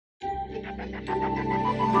My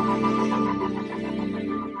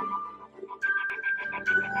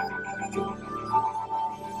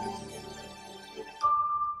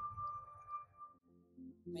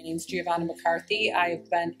name's Giovanna McCarthy. I've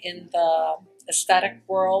been in the aesthetic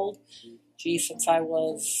world, since I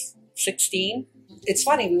was 16. It's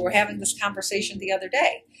funny, we were having this conversation the other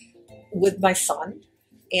day with my son,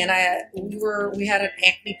 and we had an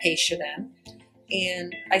acne patient in,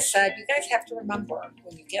 and I said, you guys have to remember,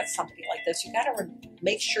 when you get somebody like this, you got to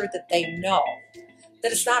make sure that they know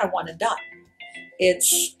that it's not a one and done.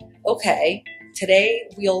 It's okay. Today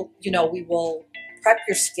we will prep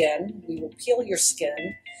your skin, we will peel your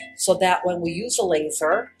skin so that when we use a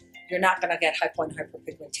laser, you're not going to get hypo and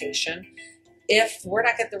hyperpigmentation. If we're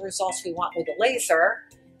not getting the results we want with a laser,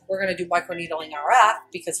 we're going to do microneedling RF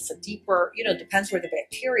because it's a deeper, depends where the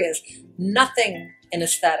bacteria is. Nothing in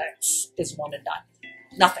aesthetics is one and done.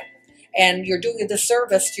 Nothing. And you're doing a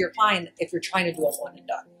disservice to your client if you're trying to do it one and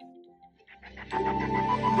done.